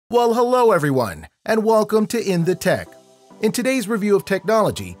Well, hello everyone, and welcome to In the Tech. In today's review of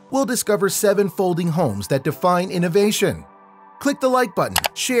technology, we'll discover 7 folding homes that define innovation. Click the like button,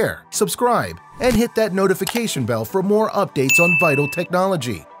 share, subscribe, and hit that notification bell for more updates on vital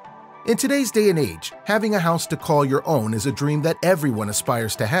technology. In today's day and age, having a house to call your own is a dream that everyone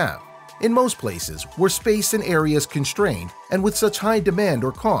aspires to have. In most places, where space and area is constrained, and with such high demand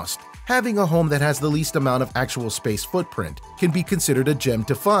or cost, having a home that has the least amount of actual space footprint can be considered a gem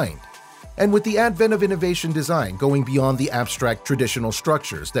to find. And with the advent of innovation design going beyond the abstract traditional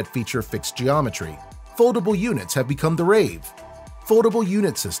structures that feature fixed geometry, foldable units have become the rave. Foldable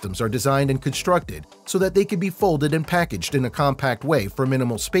unit systems are designed and constructed so that they can be folded and packaged in a compact way for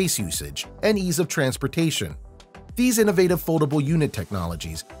minimal space usage and ease of transportation. These innovative foldable unit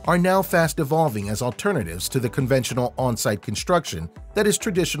technologies are now fast evolving as alternatives to the conventional on-site construction that is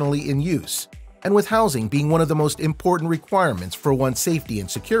traditionally in use. And with housing being one of the most important requirements for one's safety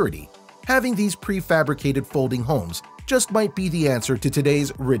and security, having these prefabricated folding homes just might be the answer to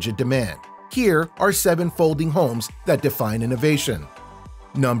today's rigid demand. Here are 7 folding homes that define innovation.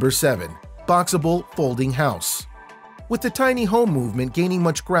 Number 7. Boxable Folding House. With the tiny home movement gaining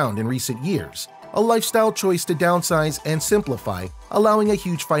much ground in recent years, a lifestyle choice to downsize and simplify, allowing a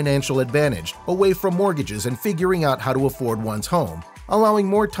huge financial advantage away from mortgages and figuring out how to afford one's home, allowing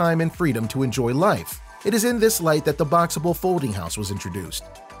more time and freedom to enjoy life. It is in this light that the boxable folding house was introduced.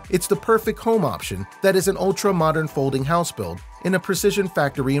 It's the perfect home option that is an ultra-modern folding house build in a precision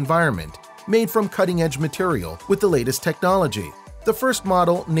factory environment, made from cutting-edge material with the latest technology. The first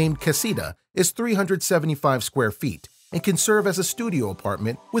model, named Casita, is 375 square feet and can serve as a studio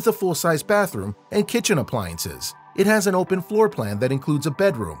apartment with a full-size bathroom and kitchen appliances. It has an open floor plan that includes a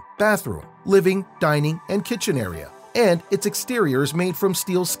bedroom, bathroom, living, dining, and kitchen area, and its exterior is made from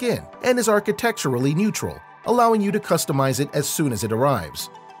steel skin and is architecturally neutral, allowing you to customize it as soon as it arrives.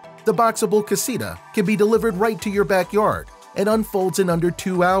 The boxable Casita can be delivered right to your backyard and unfolds in under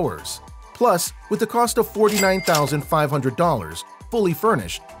 2 hours. Plus, with the cost of $49,500, fully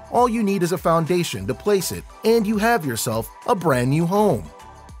furnished, all you need is a foundation to place it, and you have yourself a brand new home.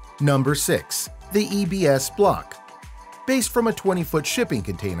 Number 6. The EBS Block. Based from a 20-foot shipping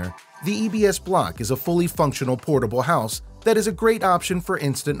container, the EBS Block is a fully functional portable house that is a great option for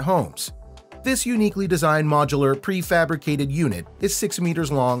instant homes. This uniquely designed modular prefabricated unit is 6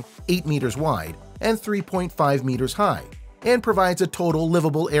 meters long, 8 meters wide, and 3.5 meters high, and provides a total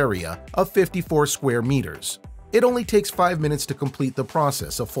livable area of 54 square meters. It only takes 5 minutes to complete the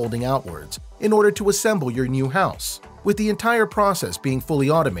process of folding outwards in order to assemble your new house. With the entire process being fully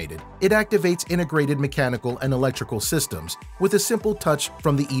automated, it activates integrated mechanical and electrical systems with a simple touch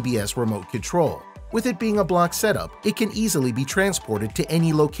from the EBS remote control. With it being a block setup, it can easily be transported to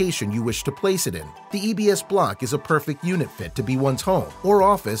any location you wish to place it in. The EBS Block is a perfect unit fit to be one's home, or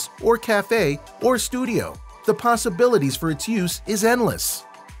office, or cafe, or studio. The possibilities for its use is endless.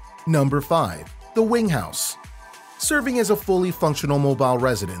 Number 5. The Wing House. Serving as a fully functional mobile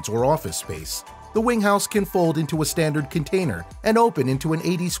residence or office space, the Wing House can fold into a standard container and open into an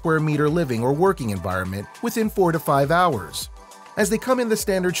 80 square meter living or working environment within 4 to 5 hours. As they come in the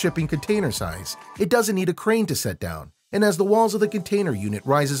standard shipping container size, it doesn't need a crane to set down, and as the walls of the container unit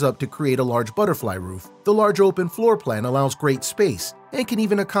rises up to create a large butterfly roof, the large open floor plan allows great space and can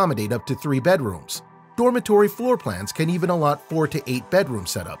even accommodate up to 3 bedrooms. Dormitory floor plans can even allot 4 to 8 bedroom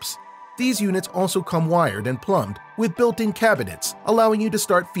setups. These units also come wired and plumbed with built-in cabinets, allowing you to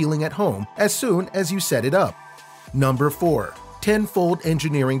start feeling at home as soon as you set it up. Number 4. 10-fold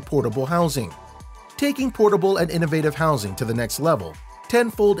Engineering Portable Housing. Taking portable and innovative housing to the next level,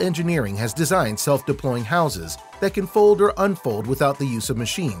 10-fold Engineering has designed self-deploying houses that can fold or unfold without the use of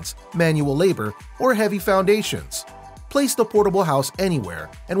machines, manual labor, or heavy foundations. Place the portable house anywhere,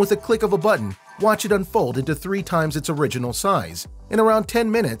 and with a click of a button, watch it unfold into 3 times its original size. In around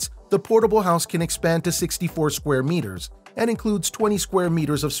 10 minutes, the portable house can expand to 64 square meters and includes 20 square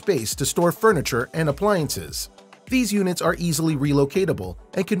meters of space to store furniture and appliances. These units are easily relocatable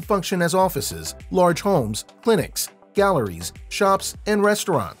and can function as offices, large homes, clinics, galleries, shops, and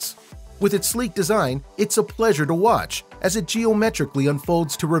restaurants. With its sleek design, it's a pleasure to watch as it geometrically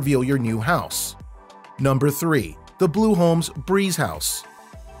unfolds to reveal your new house. Number 3. The Blue Home's Breeze House.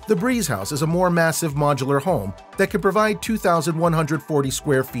 The Breeze House is a more massive modular home that can provide 2,140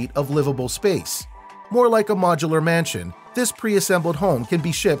 square feet of livable space. More like a modular mansion, this pre-assembled home can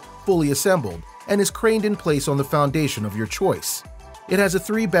be shipped fully assembled and is craned in place on the foundation of your choice. It has a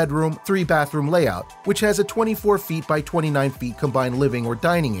 3-bedroom, 3-bathroom layout, which has a 24 feet by 29 feet combined living or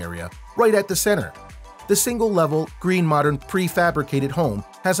dining area right at the center. The single-level, green modern prefabricated home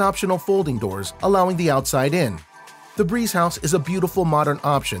has optional folding doors allowing the outside in. The The Breeze House is a beautiful modern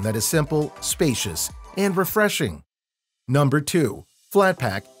option that is simple, spacious, and refreshing. Number 2.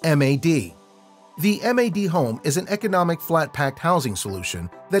 Flat-Pack MAD. The MAD Home is an economic flat-packed housing solution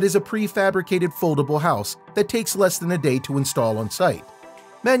that is a prefabricated foldable house that takes less than a day to install on site.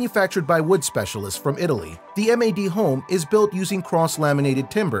 Manufactured by wood specialists from Italy, the MAD Home is built using cross-laminated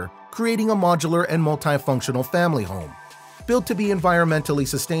timber, creating a modular and multifunctional family home. Built to be environmentally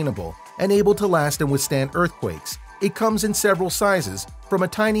sustainable and able to last and withstand earthquakes, it comes in several sizes, from a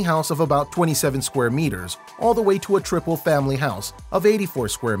tiny house of about 27 square meters all the way to a triple family house of 84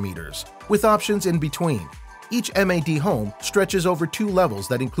 square meters, with options in between. Each MAD home stretches over 2 levels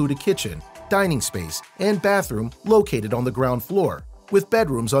that include a kitchen, dining space, and bathroom located on the ground floor, with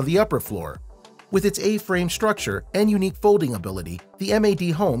bedrooms on the upper floor. With its A-frame structure and unique folding ability, the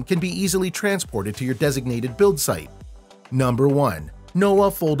MAD home can be easily transported to your designated build site. Number 1. Noah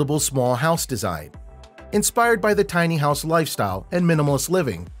Foldable Small House Design. Inspired by the tiny house lifestyle and minimalist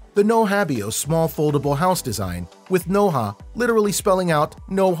living, the NoHabio small foldable house design, with NoHa literally spelling out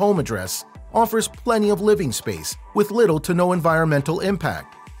no home address, offers plenty of living space with little to no environmental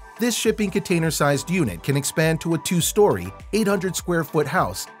impact. This shipping container-sized unit can expand to a 2-story, 800-square-foot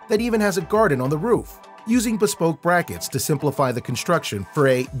house that even has a garden on the roof. Using bespoke brackets to simplify the construction for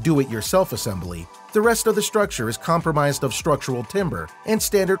a do-it-yourself assembly, the rest of the structure is comprised of structural timber and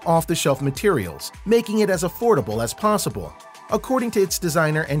standard off-the-shelf materials, making it as affordable as possible. According to its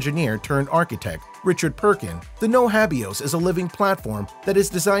designer-engineer-turned-architect, Richard Perkin, the NoHabios is a living platform that is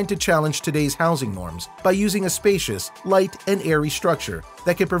designed to challenge today's housing norms by using a spacious, light, and airy structure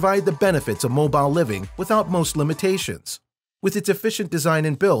that can provide the benefits of mobile living without most limitations. With its efficient design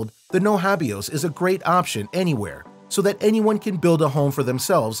and build, the NoHabios is a great option anywhere, so that anyone can build a home for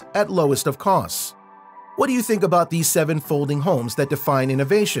themselves at lowest of costs. What do you think about these 7 folding homes that define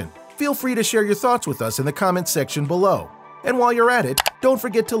innovation? Feel free to share your thoughts with us in the comments section below. And while you're at it, don't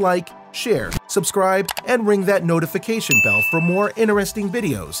forget to like, share, subscribe, and ring that notification bell for more interesting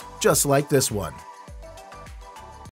videos just like this one.